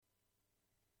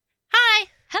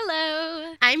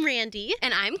I'm Randy.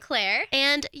 And I'm Claire.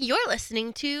 And you're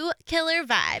listening to Killer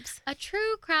Vibes, a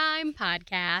true crime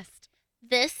podcast.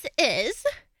 This is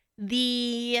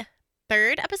the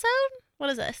third episode? What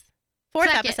is this?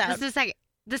 Fourth episode. This is the second.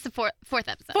 This is the fourth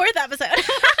episode. Fourth episode.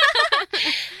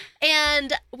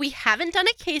 And we haven't done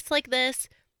a case like this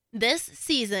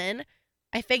season.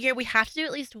 I figure we have to do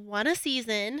at least one a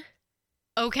season.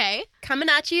 Okay. Coming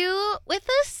at you with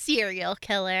a serial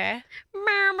killer.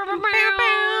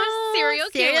 Serial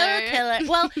killer.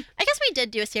 Well, I guess we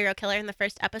did do a serial killer in the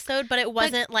first episode, but it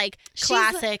wasn't like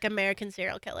classic American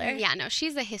serial killer. Yeah, no,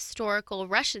 she's a historical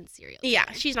Russian serial killer. Yeah,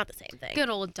 she's not the same thing. Good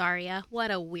old Daria. What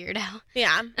a weirdo.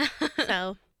 Yeah.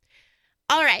 So,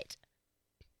 all right.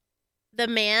 The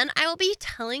man I will be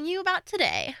telling you about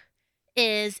today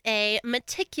is a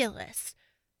meticulous,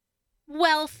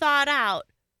 well thought out,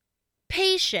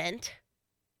 patient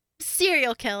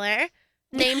serial killer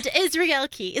named Israel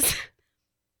Keyes.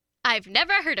 I've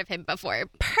never heard of him before.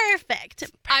 Perfect.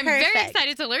 I'm very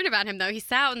excited to learn about him, though. He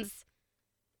sounds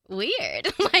weird.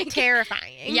 Like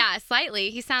terrifying. Yeah, slightly.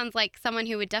 He sounds like someone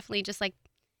who would definitely just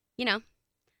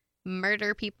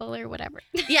murder people or whatever.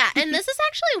 Yeah, and this is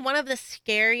actually one of the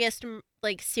scariest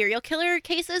serial killer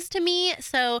cases to me.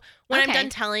 So when I'm done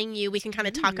telling you, we can kind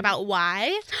of talk about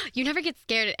why. You never get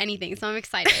scared at anything, so I'm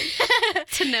excited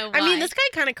to know why. I mean, this guy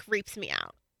kind of creeps me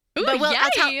out. Ooh, but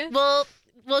yay.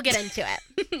 We'll get into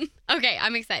it. Okay,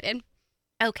 I'm excited.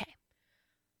 Okay.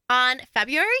 On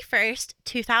February 1st,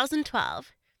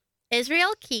 2012,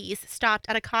 Israel Keyes stopped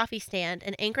at a coffee stand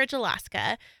in Anchorage,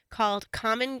 Alaska called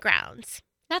Common Grounds.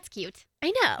 That's cute.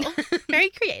 I know. Very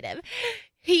creative.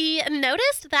 He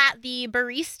noticed that the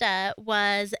barista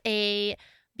was a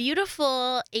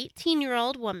beautiful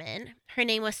 18-year-old woman. Her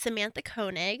name was Samantha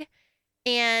Koenig.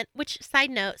 And, which,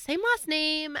 side note, same last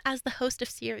name as the host of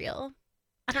Serial.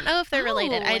 I don't know if they're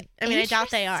related. I mean, I doubt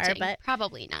they are, but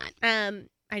probably not.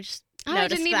 I just I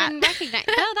noticed didn't that. even recognize.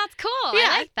 Oh, that's cool. Yeah.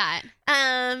 I like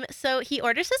that. So he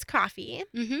orders his coffee.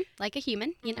 Mm-hmm. Like a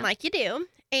human, Like you do.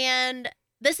 And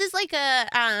this is like a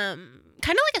kind of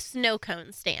like a snow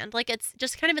cone stand. Like it's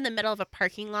just kind of in the middle of a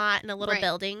parking lot in a little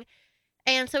building.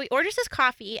 And so he orders his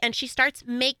coffee and she starts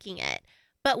making it.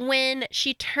 But when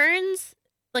she turns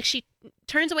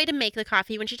away to make the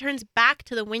coffee, when she turns back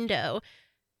to the window,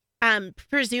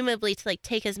 presumably to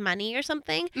take his money or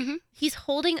something, he's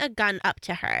holding a gun up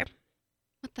to her.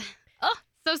 What the? Oh,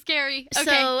 so scary. Okay.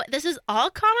 So this is all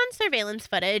caught on surveillance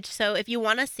footage. So if you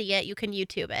want to see it, you can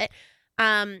YouTube it.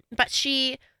 But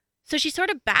she sort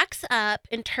of backs up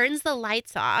and turns the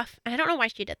lights off. And I don't know why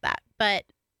she did that, but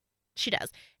she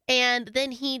does. And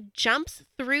then he jumps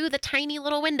through the tiny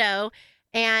little window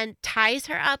and ties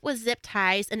her up with zip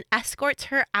ties and escorts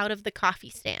her out of the coffee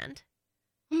stand.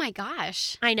 Oh my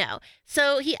gosh. I know.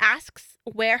 So he asks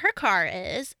where her car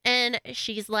is, and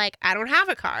she's like, I don't have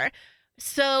a car.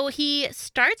 So he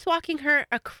starts walking her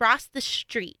across the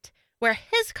street where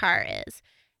his car is.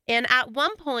 And at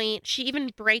one point, she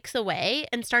even breaks away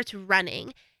and starts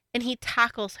running. And he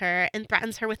tackles her and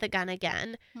threatens her with a gun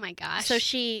again. Oh my gosh. So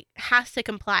she has to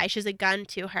comply. She has a gun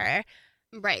to her.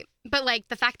 Right. But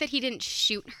the fact that he didn't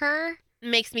shoot her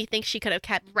makes me think she could have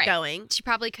kept going. She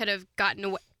probably could have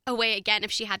gotten away again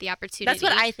if she had the opportunity. That's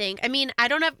what I think. I mean,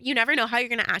 you never know how you're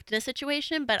going to act in a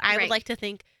situation, but I would like to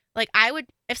think,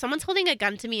 if someone's holding a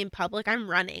gun to me in public, I'm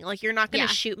running. You're not going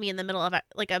to shoot me in the middle of a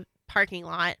parking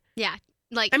lot. Yeah.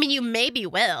 I mean, you maybe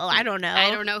will. I don't know.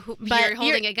 I don't know who, but you're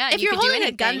holding a gun. If you're holding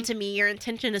a gun to me, your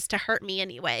intention is to hurt me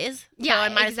anyways. Yeah, so I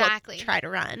might exactly. as well try to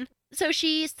run. So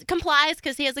she complies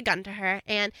because he has a gun to her,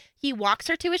 and he walks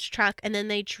her to his truck, and then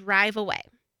they drive away.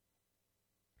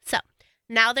 So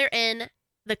now they're in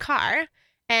the car,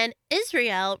 and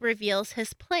Israel reveals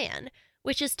his plan,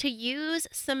 which is to use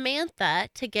Samantha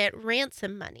to get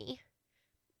ransom money.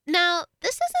 Now,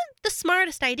 this isn't the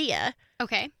smartest idea.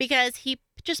 Okay. Because he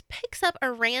just picks up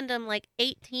a random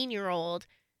 18-year-old.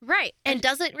 Right. And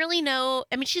doesn't really know.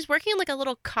 I mean, she's working a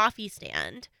little coffee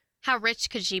stand. How rich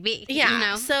could she be?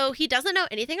 Yeah. So he doesn't know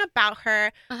anything about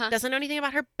her, Uh-huh. doesn't know anything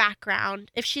about her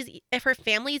background, if her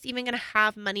family is even going to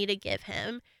have money to give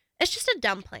him. It's just a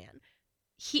dumb plan.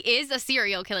 He is a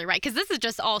serial killer, right? Because this is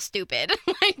just all stupid.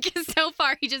 So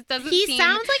far, he just doesn't He seem...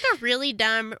 sounds like a really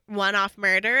dumb one-off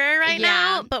murderer right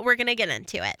now, but we're going to get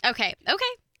into it. Okay.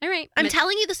 All right. I'm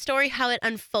telling you the story how it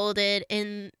unfolded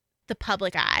in the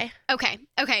public eye. Okay.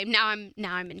 Now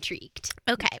I'm intrigued.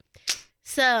 Okay.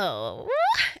 So,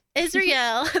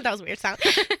 Israel... that was a weird sound.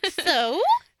 So,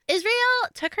 Israel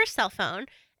took her cell phone,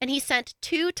 and he sent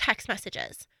 2 text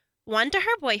messages. One to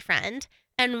her boyfriend,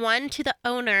 and one to the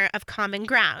owner of Common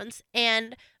Grounds.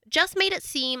 And just made it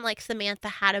seem like Samantha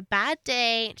had a bad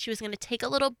day. She was going to take a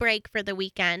little break for the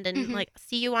weekend and Mhm. like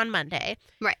see you on Monday.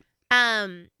 Right.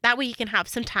 That way he can have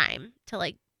some time to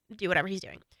like do whatever he's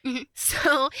doing. Mhm.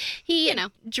 So he You know.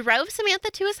 drove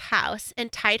Samantha to his house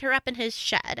and tied her up in his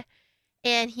shed.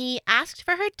 And he asked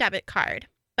for her debit card,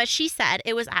 but she said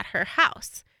it was at her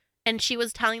house. And she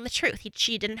was telling the truth.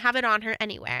 She didn't have it on her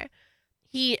anywhere.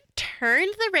 He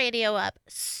turned the radio up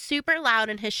super loud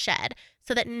in his shed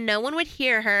so that no one would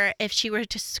hear her if she were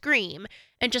to scream,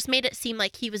 and just made it seem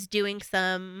like he was doing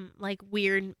some like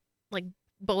weird like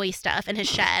boy stuff in his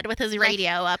shed with his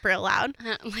radio up real loud.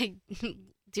 Like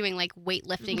doing like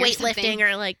weightlifting or something. Weightlifting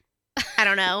or like, I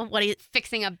don't know, what he's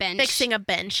Fixing a bench. fixing a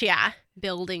bench, yeah.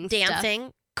 Building stuff.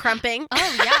 Dancing, crumping.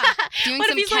 Oh, yeah. Doing What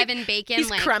if some he's, like, Kevin Bacon. He's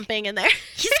like, crumping in there.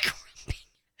 He's crumping.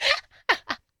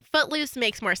 Footloose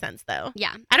makes more sense though.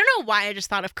 Yeah. I don't know why I just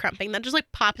thought of crumping. That just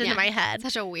like popped into Yeah. my head.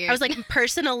 Such a weird. I was like,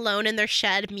 person alone in their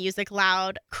shed, music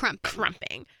loud, crumping.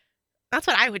 crumping. That's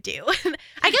what I would do.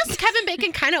 I guess Kevin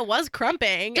Bacon kind of was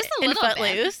crumping Just a in little bit.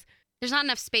 Footloose. There's not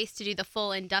enough space to do the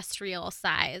full industrial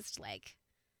sized, like,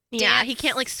 Yeah, he dance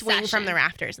can't like swing from session. the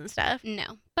rafters and stuff.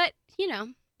 no. But, you know,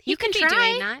 he You could can be try.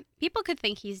 doing that. People could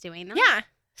think he's doing that. Yeah.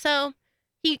 So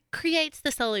he creates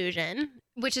this illusion.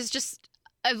 Which is just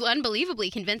unbelievably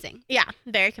convincing. Yeah,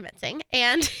 very convincing.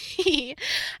 And he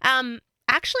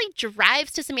actually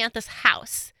drives to Samantha's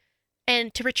house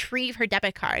and to retrieve her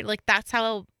debit card. Like that's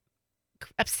how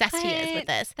obsessed he is with What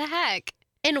this. the heck?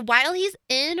 And while he's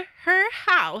in her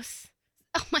house,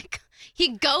 Oh, my God. He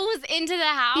goes into the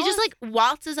house? he just like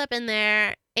waltzes up in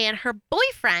there, and her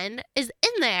boyfriend is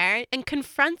in there and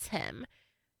confronts him.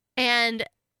 And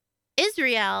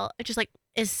Israel just like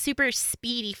is super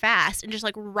speedy fast and just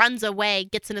like runs away,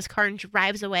 gets in his car and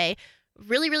drives away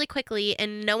really, really quickly.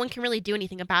 And no one can really do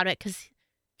anything about it because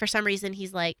for some reason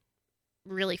he's like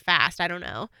really fast. I don't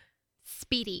know.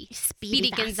 Speedy. Speedy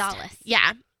fast. Gonzalez.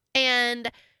 Yeah.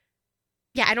 And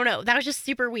yeah, I don't know. That was just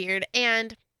super weird.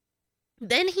 And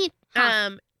then he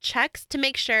checks to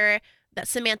make sure that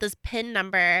Samantha's PIN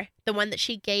number, the one that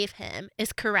she gave him,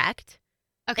 is correct.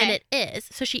 Okay. And it is.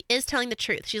 So she is telling the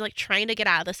truth. She's like trying to get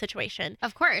out of the situation.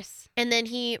 Of course. And then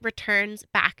he returns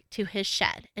back to his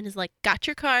shed and is like, got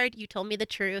your card. You told me the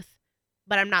truth,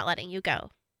 but I'm not letting you go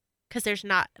because there's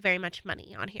not very much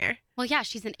money on here. Well, yeah,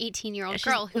 she's an 18-year-old She's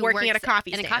girl who working works at a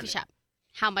coffee in a stand. coffee shop.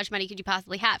 How much money could you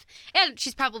possibly have? And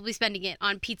she's probably spending it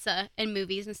on pizza and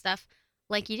movies and stuff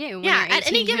like you do when Yeah, you're 18 at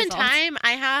any given years old. time,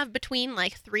 I have between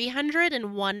like $300 and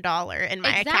 $1 in my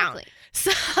account. Exactly.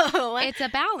 So It's a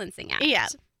balancing act. Yeah.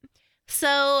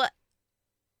 So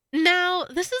now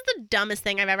this is the dumbest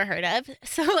thing I've ever heard of.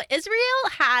 So Israel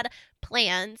had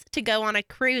plans to go on a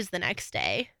cruise the next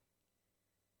day.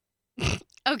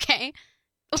 Okay.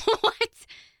 What?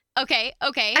 Okay.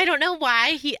 I don't know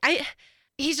why I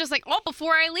He's just like, oh,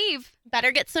 before I leave.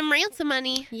 better get some ransom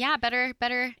money Yeah, better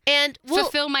and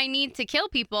fulfill my need to kill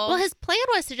people. well, his plan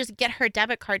was to just get her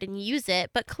debit card and use it,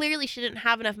 but clearly she didn't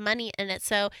have enough money in it.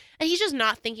 So, and he's just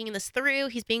not thinking this through.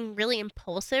 He's being really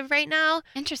impulsive right now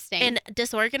Interesting. and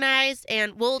disorganized.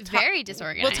 And Very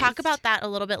disorganized. We'll talk about that a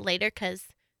little bit later because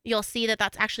you'll see that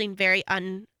that's actually very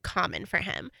uncommon for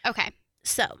him. Okay.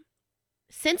 So,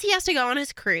 since he has to go on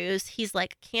his cruise, he's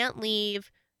like, can't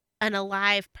leave an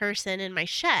alive person in my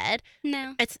shed.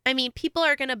 No. People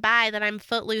are going to buy that I'm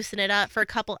footloosing it up for a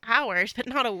couple hours, but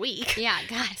not a week. Yeah,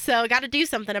 guys. So, got to do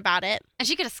something about it. And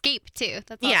she could escape too.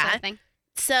 That's also Yeah. a thing.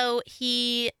 So,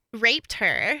 he raped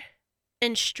her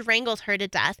and strangled her to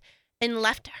death and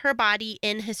left her body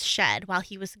in his shed while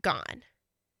he was gone.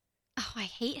 Oh, I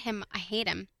hate him.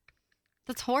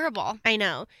 That's horrible. I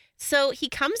know. So, he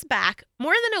comes back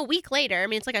more than a week later.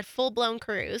 It's like a full-blown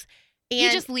cruise. And He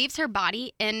just leaves her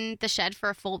body in the shed for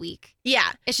a full week.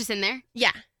 yeah. It's just in there.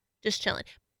 Yeah, just chilling.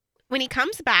 When he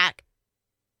comes back,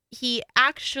 he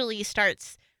actually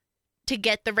starts to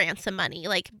get the ransom money,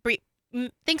 like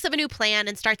thinks of a new plan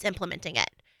and starts implementing it.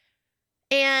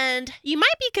 And you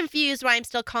might be confused why I'm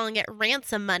still calling it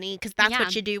ransom money, because that's Yeah.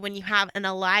 what you do when you have an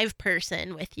alive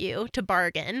person with you to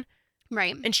bargain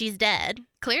Right. and she's dead.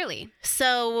 Clearly.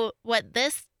 So what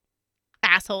this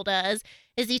asshole does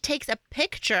is he takes a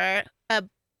picture,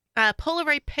 a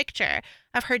Polaroid picture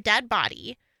of her dead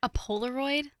body. A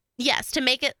Polaroid? Yes, to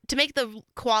make the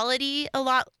quality a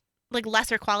lot like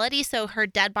lesser quality, so her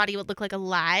dead body would look like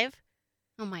alive.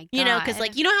 Oh my god. You know, because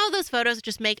like you know how those photos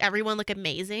just make everyone look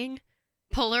amazing.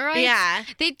 Polaroids? Yeah,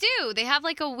 They do. They have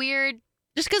like a weird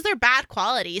just because they're bad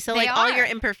quality, so They like all your are.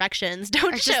 imperfections or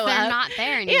don't just show they're up. not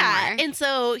there anymore. Yeah, and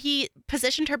so he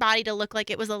positioned her body to look like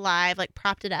it was alive, like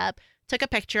propped it up, took a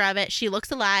picture of it. She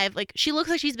looks alive, like she looks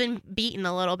like she's been beaten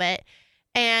a little bit,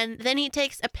 And then he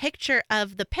takes a picture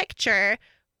of the picture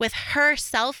with her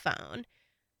cell phone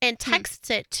and texts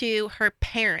it to her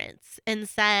parents and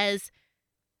says,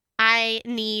 I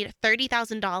need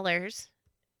 $30,000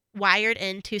 wired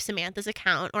into Samantha's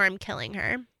account or I'm killing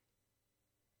her.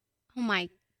 Oh my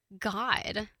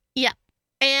God. Yeah.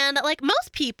 And like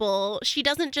most people,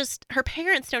 her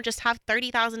parents don't just have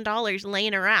 $30,000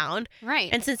 laying around. Right.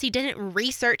 And since he didn't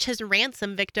research his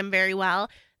ransom victim very well,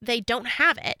 they don't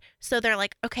have it. So they're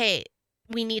like, okay,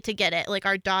 we need to get it. Like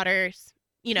our daughters,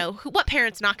 what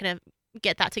parent's not going to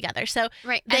get that together? So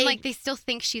right. And like they still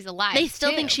think she's alive. They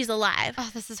still think she's alive.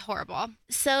 Oh, this is horrible.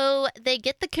 So they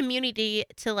get the community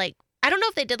to like, I don't know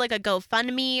if they did like a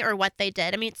GoFundMe or what they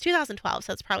did. I mean, it's 2012,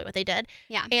 so that's probably what they did.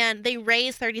 Yeah. And they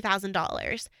raised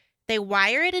 $30,000. They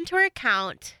wire it into her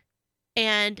account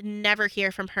and never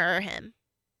hear from her or him.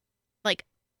 Like,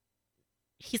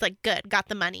 he's like, good, got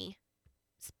the money.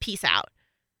 Peace out.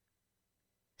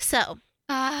 So,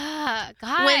 God.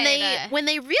 when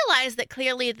they realize that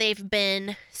clearly they've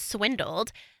been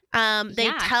swindled,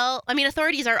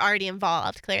 authorities are already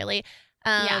involved, clearly.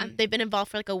 They've been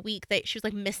involved for like a week. She was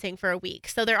like missing for a week.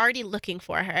 So they're already looking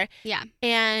for her. Yeah.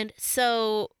 And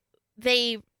so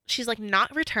she's like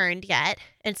not returned yet.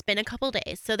 And it's been a couple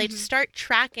days. So they start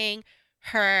tracking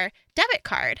her debit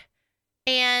card.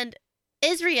 And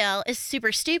Israel is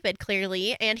super stupid,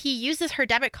 clearly. And he uses her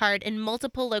debit card in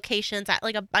multiple locations at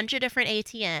like a bunch of different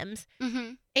ATMs.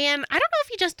 Mm-hmm. And I don't know if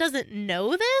he just doesn't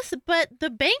know this, but the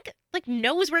bank like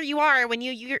knows where you are when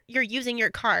you're using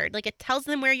your card. Like it tells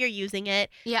them where you're using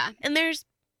it. Yeah. And there's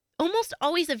almost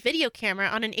always a video camera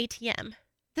on an ATM.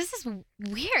 This is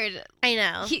weird. I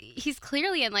know. He's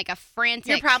clearly in like a frantic...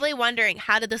 You're probably wondering,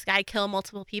 how did this guy kill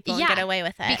multiple people and get away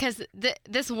with it? Because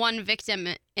this one victim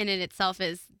in it itself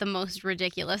is the most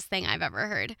ridiculous thing I've ever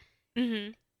heard.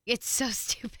 Mm-hmm. It's so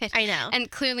stupid. I know.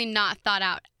 And clearly not thought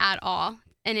out at all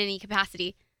in any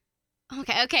capacity.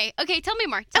 Okay. Tell me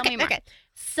more. Tell me more. Okay.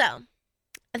 So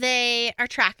they are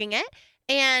tracking it.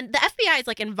 And the FBI is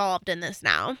like involved in this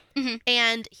now. Mm-hmm.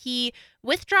 And he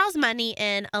withdraws money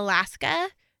in Alaska,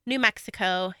 New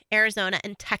Mexico, Arizona,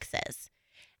 and Texas.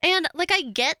 And like I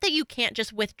get that you can't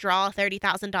just withdraw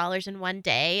 $30,000 in one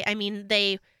day. I mean,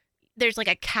 there's like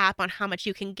a cap on how much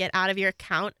you can get out of your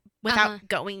account without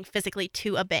going physically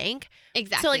to a bank.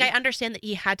 Exactly. So like I understand that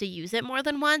he had to use it more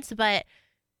than once, but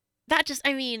that just,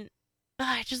 I mean,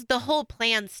 just the whole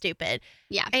plan's stupid.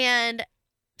 Yeah. And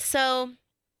so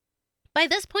by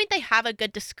this point, they have a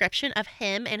good description of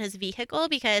him and his vehicle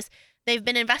because they've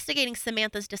been investigating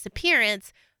Samantha's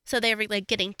disappearance. So they're like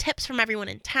getting tips from everyone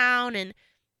in town. And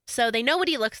so they know what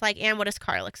he looks like and what his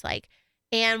car looks like.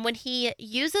 And when he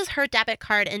uses her debit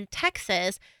card in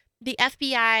Texas, the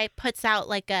FBI puts out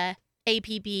like a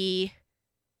APB,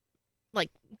 like,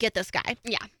 get this guy.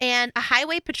 Yeah. And a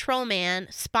highway patrolman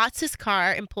spots his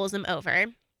car and pulls him over.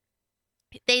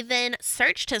 They then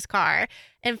searched his car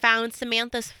and found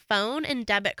Samantha's phone and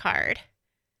debit card.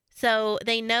 So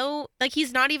they know, like,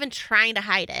 he's not even trying to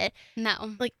hide it.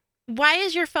 No. Like, why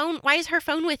is her phone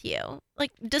with you?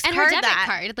 Like, discard and her debit that.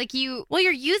 card. Like, Well,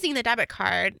 you're using the debit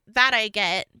card. That I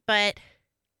get, but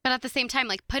at the same time,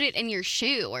 like, put it in your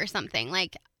shoe or something.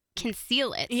 Like,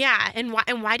 conceal it. Yeah, and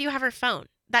why do you have her phone?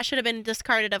 That should have been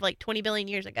discarded of like 20 billion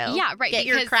years ago. Yeah, right. Get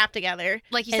your crap together,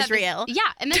 like you Israel. said.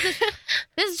 And this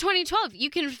is 2012. You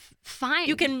can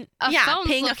find ping phone's a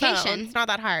phone. location. It's not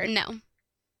that hard. No.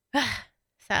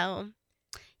 So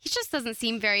he just doesn't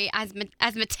seem very as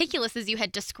meticulous as you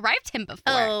had described him before.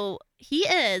 Oh, he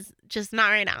is, just not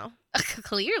right now.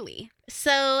 Clearly.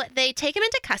 So they take him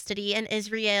into custody, and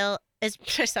Israel is.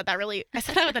 I said that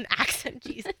with an accent.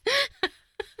 Jeez.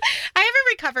 I have a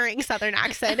recovering Southern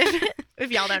accent,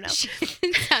 if y'all don't know. She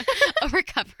didn't sound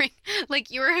recovering, like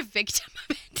you were a victim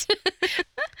of it.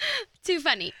 Too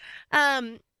funny.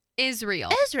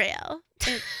 Israel.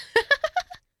 Close.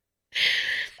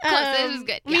 It was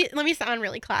good. Yeah. Let me sound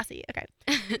really classy. Okay.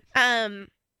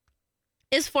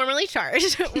 Is formally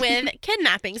charged with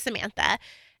kidnapping Samantha.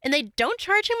 And they don't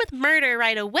charge him with murder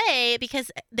right away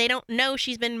because they don't know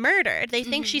she's been murdered. They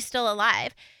think she's still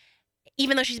alive,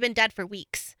 even though she's been dead for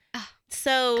weeks.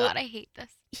 So God, I hate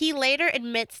this. He later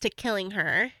admits to killing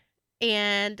her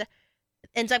and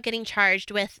ends up getting charged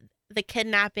with the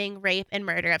kidnapping, rape, and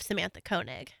murder of Samantha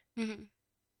Koenig. Mm-hmm.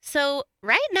 So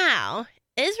right now,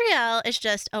 Israel is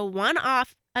just a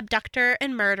one-off abductor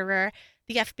and murderer.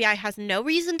 The FBI has no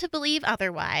reason to believe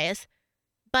otherwise.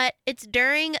 But it's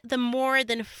during the more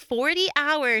than 40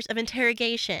 hours of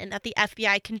interrogation that the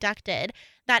FBI conducted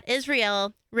that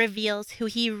Israel reveals who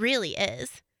he really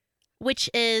is, which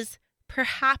is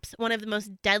perhaps one of the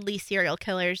most deadly serial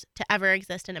killers to ever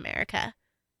exist in America.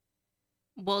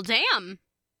 Well, damn.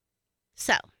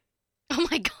 So. Oh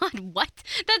my God, what?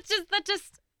 That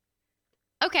just.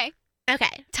 Okay.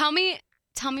 Okay. Tell me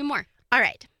more. All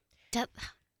right.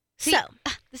 See, so,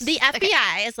 the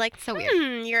FBI is like, so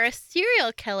weird. You're a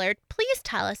serial killer. Please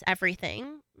tell us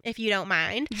everything, if you don't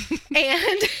mind.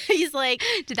 And he's like,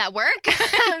 did that work?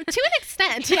 To an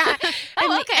extent, yeah.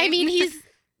 Okay. I mean, he's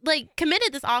like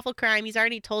committed this awful crime. He's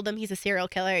already told them he's a serial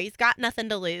killer. He's got nothing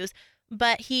to lose,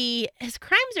 but his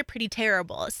crimes are pretty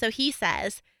terrible. So he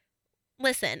says,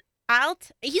 listen,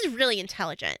 he's really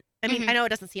intelligent. I mean, I know it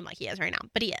doesn't seem like he is right now,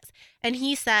 but he is. And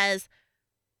he says,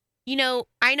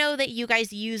 I know that you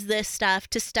guys use this stuff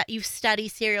to you study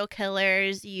serial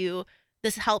killers.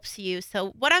 This helps you. So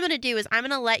what I'm going to do is I'm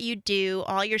going to let you do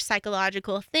all your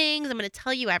psychological things. I'm going to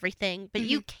tell you everything, but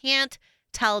you can't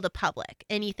tell the public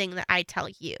anything that I tell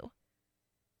you.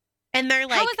 And they're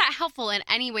like, how is that helpful in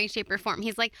any way, shape, or form?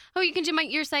 He's like, oh, you can do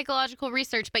your psychological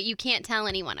research, but you can't tell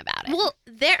anyone about it. Well,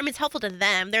 it's helpful to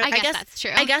them. I guess that's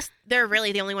true. I guess they're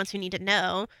really the only ones who need to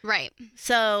know. Right.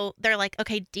 So they're like,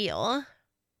 okay, deal.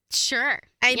 Sure.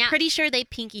 I'm pretty sure they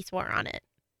pinky swore on it.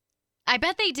 I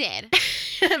bet they did.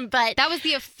 But that was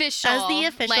the official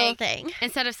thing.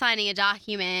 Instead of signing a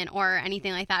document or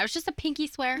anything like that, it was just a pinky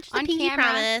swear on a pinky camera.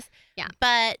 Promise. Yeah.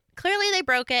 But clearly they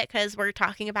broke it because we're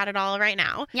talking about it all right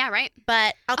now. Yeah, right.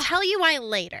 But I'll tell you why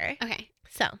later. Okay.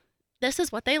 So this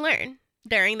is what they learn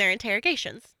during their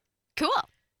interrogations. Cool.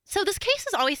 So this case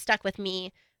has always stuck with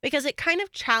me because it kind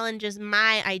of challenges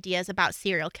my ideas about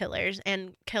serial killers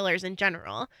and killers in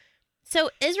general. So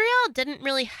Israel didn't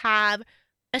really have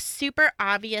a super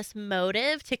obvious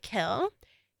motive to kill.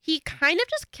 He kind of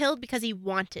just killed because he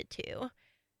wanted to.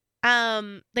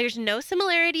 There's no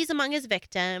similarities among his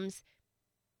victims.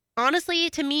 Honestly,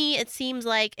 to me, it seems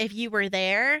like if you were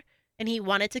there and he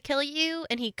wanted to kill you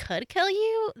and he could kill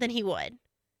you, then he would.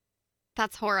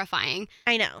 That's horrifying.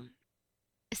 I know.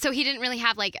 So he didn't really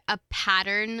have like a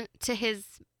pattern to his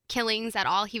killings at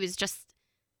all. He was just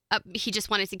he just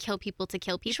wanted to kill people to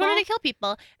kill people. He wanted to kill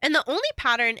people, and the only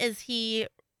pattern is he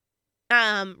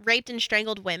raped and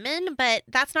strangled women. But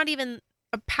that's not even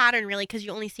a pattern really, because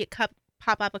you only see it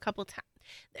pop up a couple times,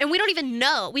 and we don't even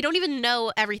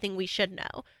know everything we should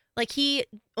know. Like, he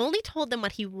only told them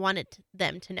what he wanted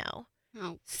them to know.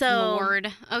 Oh, so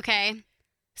Lord. Okay.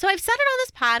 So I've said it on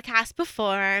this podcast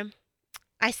before.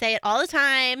 I say it all the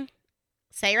time.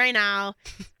 Say it right now.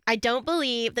 I don't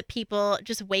believe that people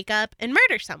just wake up and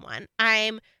murder someone.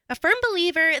 I'm a firm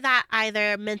believer that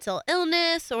either mental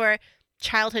illness or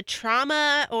childhood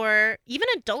trauma or even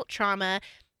adult trauma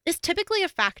is typically a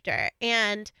factor.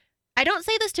 And I don't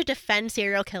say this to defend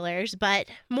serial killers, but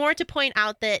more to point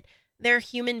out that they're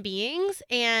human beings,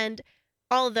 and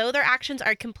although their actions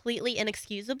are completely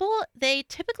inexcusable, they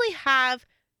typically have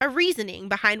a reasoning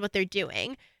behind what they're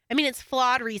doing. I mean, it's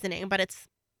flawed reasoning, but it's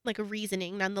like a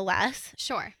reasoning nonetheless.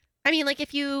 Sure. I mean, like,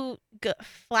 if you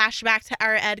flash back to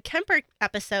our Ed Kemper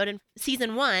episode in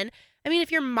season 1, I mean,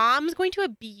 if your mom's going to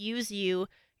abuse you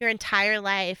your entire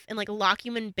life and, like, lock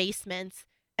you in basements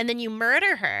and then you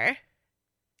murder her,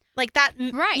 like that,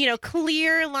 right.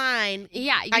 Clear line.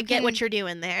 Yeah. I get what you're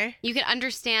doing there. You can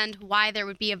understand why there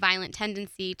would be a violent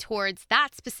tendency towards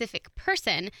that specific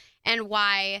person and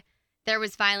why there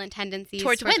was violent tendencies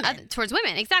towards women. Towards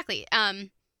women, exactly.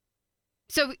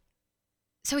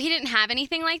 So he didn't have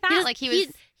anything like that? He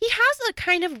has a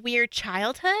kind of weird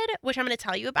childhood, which I'm going to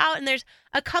tell you about. And there's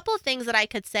a couple of things that I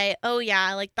could say, oh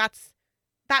yeah, like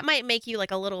that might make you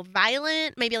like a little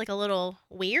violent, maybe like a little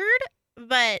weird,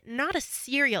 but not a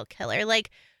serial killer. Like,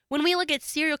 when we look at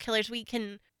serial killers, we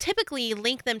can typically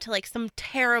link them to like some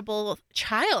terrible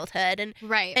childhood and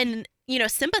right. And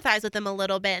sympathize with them a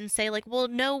little bit and say like, well,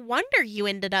 no wonder you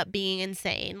ended up being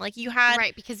insane. Like, you had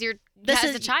right, because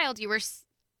as a child you were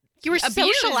abused.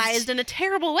 Socialized in a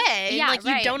terrible way. Yeah, like,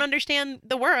 you don't understand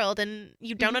the world and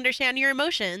you don't understand your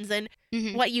emotions, and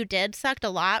what you did sucked a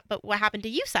lot, but what happened to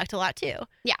you sucked a lot too.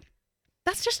 Yeah.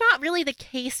 That's just not really the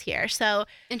case here. So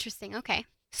interesting. Okay.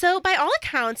 So by all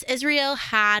accounts, Israel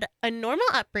had a normal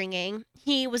upbringing.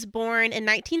 He was born in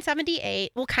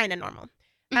 1978. Well, kind of normal.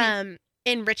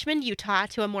 In Richmond, Utah,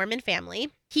 to a Mormon family.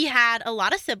 He had a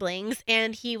lot of siblings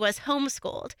and he was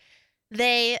homeschooled.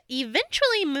 They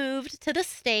eventually moved to the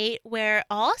state where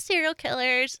all serial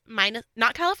killers,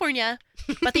 not California,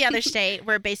 but the other state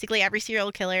where basically every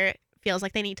serial killer feels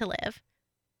like they need to live.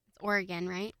 It's Oregon,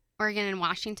 right? Oregon and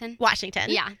Washington?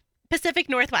 Washington. Yeah. Pacific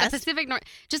Northwest. The Pacific North,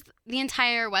 just the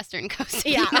entire western coast.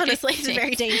 Yeah, honestly, it's a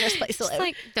very dangerous place to live.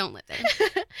 Like, don't live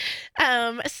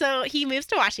there. So he moves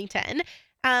to Washington,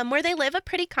 where they live a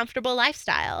pretty comfortable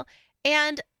lifestyle.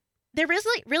 And there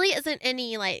really isn't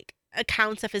any, like,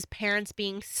 accounts of his parents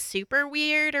being super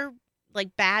weird or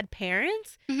like bad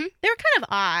parents. Mm-hmm. They were kind of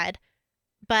odd,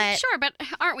 but sure, but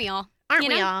aren't we all? Aren't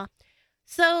we all?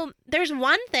 So there's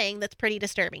one thing that's pretty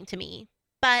disturbing to me,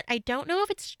 but I don't know if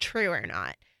it's true or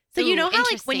not. So you know how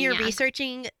like when you're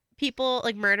researching people,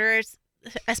 like murderers,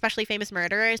 especially famous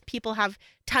murderers, people have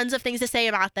tons of things to say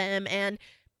about them, and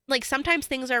like sometimes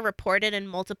things are reported in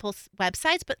multiple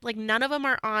websites, but like none of them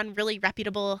are on really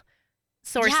reputable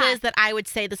sources that I would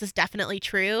say this is definitely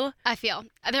true. I feel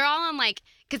they're all on like,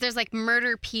 because there's like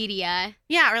Murderpedia,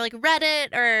 or like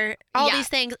Reddit or all these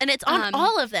things, and it's on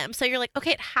all of them. So you're like,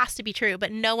 okay, it has to be true,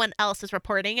 but no one else is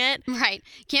reporting it. Right?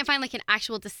 Can't find like an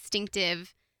actual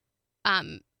distinctive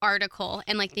article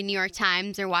in like the New York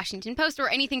Times or Washington Post or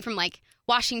anything from like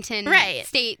Washington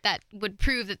State that would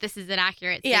prove that this is an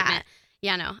accurate statement.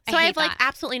 Yeah, no. So I have like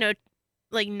absolutely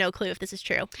no clue if this is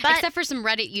true. But except for some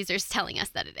Reddit users telling us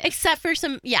that it is. Except for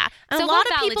some, and so a lot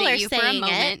of people are you saying for a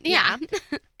moment. it. Yeah.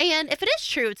 And if it is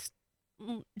true, it's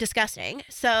disgusting.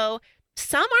 So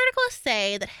some articles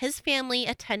say that his family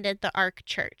attended the Ark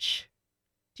Church.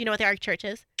 Do you know what the Ark Church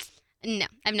is? No,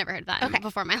 I've never heard of that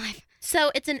before in my life.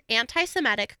 So it's an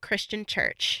anti-Semitic Christian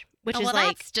church, which is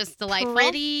like that's just delightful.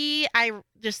 Pretty. I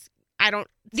don't.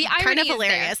 The kind of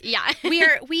hilarious. There.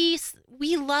 Yeah,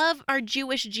 we love our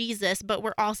Jewish Jesus, but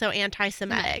we're also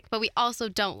anti-Semitic. But we also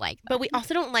don't like them. But we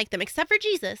also don't like them, except for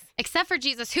Jesus. Except for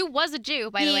Jesus, who was a Jew,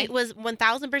 by the way. He was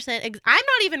 1,000%. I'm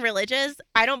not even religious.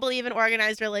 I don't believe in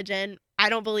organized religion. I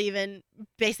don't believe in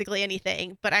basically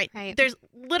anything. But there's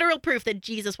literal proof that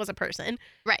Jesus was a person.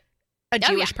 Right. A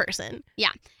Jewish person. Yeah.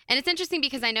 And it's interesting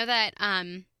because I know that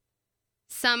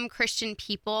some Christian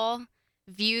people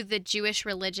view the Jewish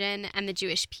religion and the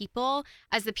Jewish people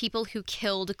as the people who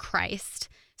killed Christ.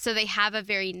 So they have a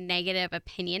very negative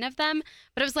opinion of them.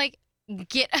 But it was like,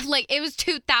 it was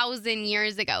 2,000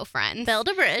 years ago, friends. Build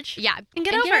a bridge. Yeah. And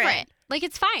get over it. Like,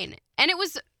 it's fine. And it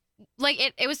was like,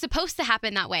 it was supposed to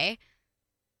happen that way.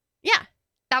 Yeah.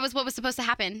 That was what was supposed to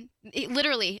happen.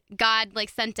 Literally, God like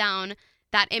sent down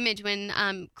that image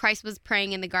when Christ was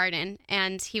praying in the garden,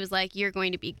 and he was like, you're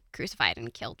going to be crucified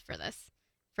and killed for this,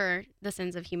 for the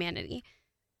sins of humanity.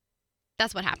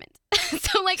 That's what happened.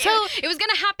 So it was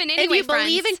going to happen anyway, if you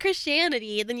believe in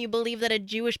Christianity, then you believe that a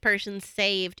Jewish person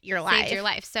saved your life. Saved your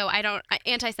life. So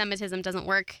anti-Semitism doesn't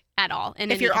work at all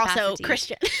in if any you're capacity. Also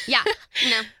Christian. Yeah.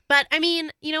 No. But I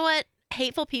mean, you know what?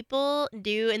 Hateful people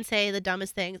do and say the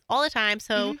dumbest things all the time,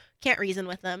 so can't reason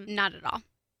with them. Not at all.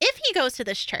 If he goes to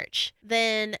this church,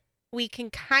 then we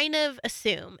can kind of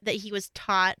assume that he was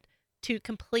taught to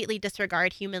completely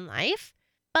disregard human life,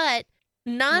 but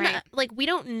we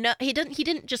don't know. He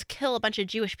didn't just kill a bunch of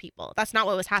Jewish people. That's not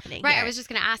what was happening. Right. Here. I was just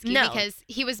going to ask you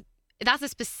because that's a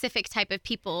specific type of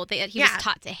people that he was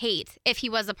taught to hate if he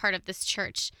was a part of this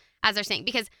church, as they're saying,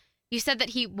 because you said that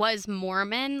he was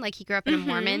Mormon, like he grew up in a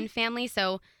Mormon family.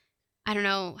 So I don't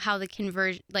know how the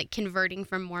converting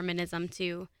from Mormonism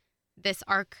to this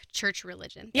Ark Church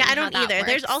religion. Yeah, I don't either. Works.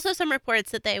 There's also some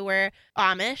reports that they were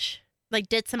Amish, like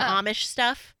did some Amish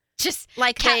stuff. Just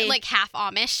like half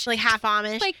Amish. Like half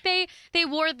Amish. Like they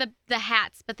wore the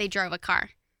hats, but they drove a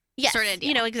car. Yes, sort of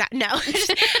deal. Exactly. No.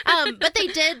 But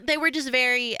they were just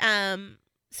very,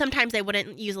 sometimes they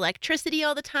wouldn't use electricity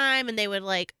all the time, and they would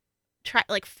try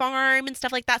farm and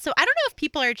stuff like that. So I don't know if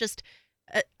people are just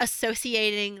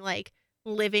associating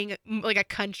living a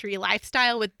country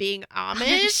lifestyle with being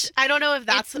Amish. I don't know if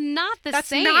that's not the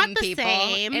same.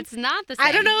 It's not the same.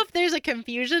 I don't know if there's a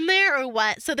confusion there or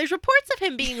what. So there's reports of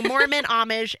him being Mormon,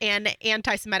 Amish, and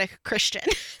anti-Semitic Christian.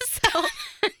 So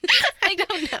I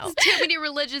don't know. Too many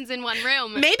religions in one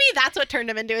room. Maybe that's what turned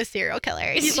him into a serial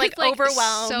killer. He's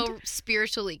overwhelmed, so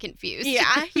spiritually confused.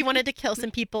 Yeah, he wanted to kill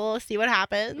some people, see what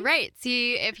happens. Right.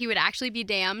 See if he would actually be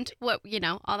damned. What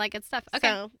all that good stuff. Okay.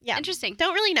 So, yeah, interesting.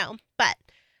 Don't really know. But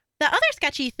the other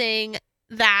sketchy thing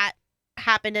that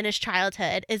happened in his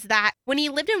childhood is that when he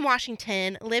lived in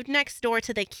Washington, lived next door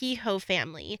to the Kehoe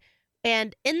family.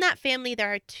 And in that family,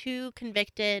 there are 2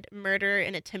 convicted murder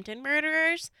and attempted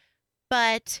murderers.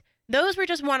 But those were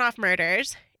just one-off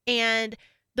murders. And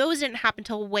those didn't happen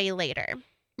till way later.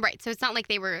 Right. So it's not like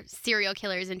they were serial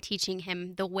killers and teaching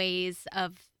him the ways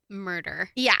of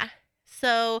murder. Yeah.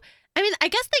 So I mean, I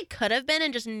guess they could have been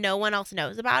and just no one else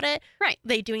knows about it. Right.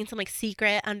 They doing some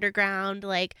secret underground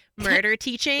murder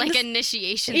teachings.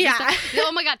 Initiations. Yeah.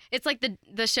 Oh my God. It's like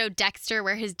the show Dexter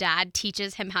where his dad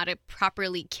teaches him how to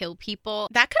properly kill people.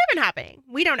 That could have been happening.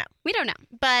 We don't know.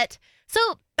 But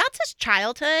so that's his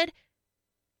childhood.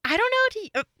 I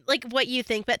don't know what you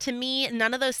think, but to me,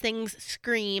 none of those things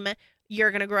scream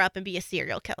you're going to grow up and be a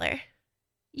serial killer.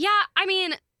 Yeah. I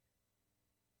mean,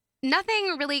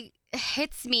 nothing really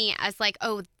hits me as like,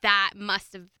 oh, that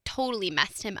must have totally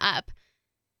messed him up.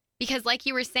 Because like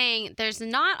you were saying, there's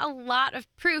not a lot of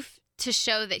proof to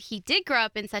show that he did grow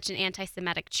up in such an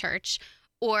anti-Semitic church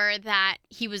or that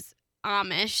he was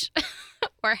Amish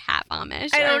or half Amish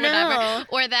I don't or whatever. know.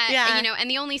 Or that, Yeah. you know, and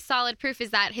the only solid proof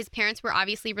is that his parents were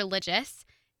obviously religious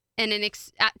and I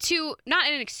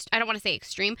don't want to say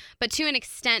extreme, but to an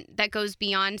extent that goes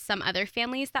beyond some other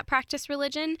families that practice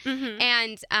religion. Mm-hmm.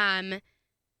 And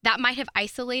that might have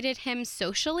isolated him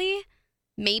socially,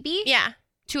 maybe. Yeah.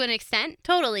 To an extent.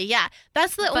 Totally, yeah.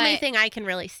 That's the only But- thing I can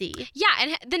really see. Yeah,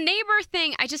 and the neighbor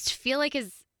thing, I just feel like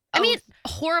is I mean,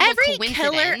 horrible Every coincidence.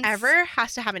 killer ever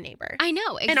has to have a neighbor. I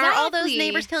know, exactly. And are all those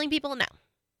neighbors killing people? No.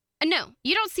 No,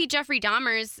 you don't see Jeffrey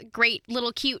Dahmer's great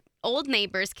little cute old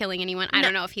neighbors killing anyone. I No.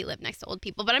 don't know if he lived next to old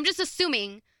people, but I'm just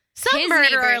assuming Some his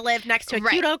murderer neighbor- lived next to a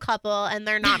Right. cute old couple and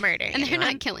they're not murdering and they're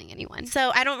anyone. not killing anyone.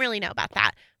 So I don't really know about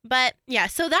that. But yeah,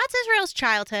 so that's Israel's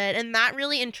childhood. And that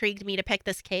really intrigued me to pick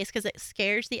this case because it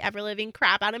scares the ever-living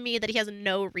crap out of me that he has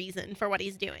no reason for what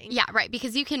he's doing. Yeah, right,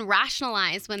 because you can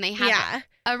rationalize when they have Yeah.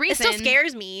 a It reason. still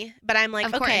scares me, but I'm like,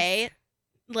 Of course. okay,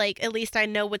 like at least I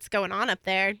know what's going on up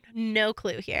there. No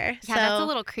clue here. Yeah, so, that's a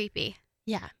little creepy.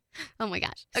 Yeah. Oh my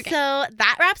gosh. Okay. So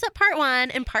that wraps up part 1.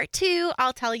 In part 2,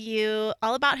 I'll tell you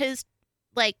all about his,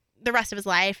 like, the rest of his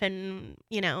life and,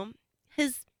 you know,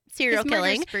 his serial His murder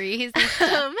killing. spree. He's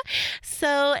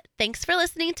So thanks for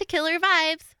listening to Killer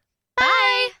Vibes.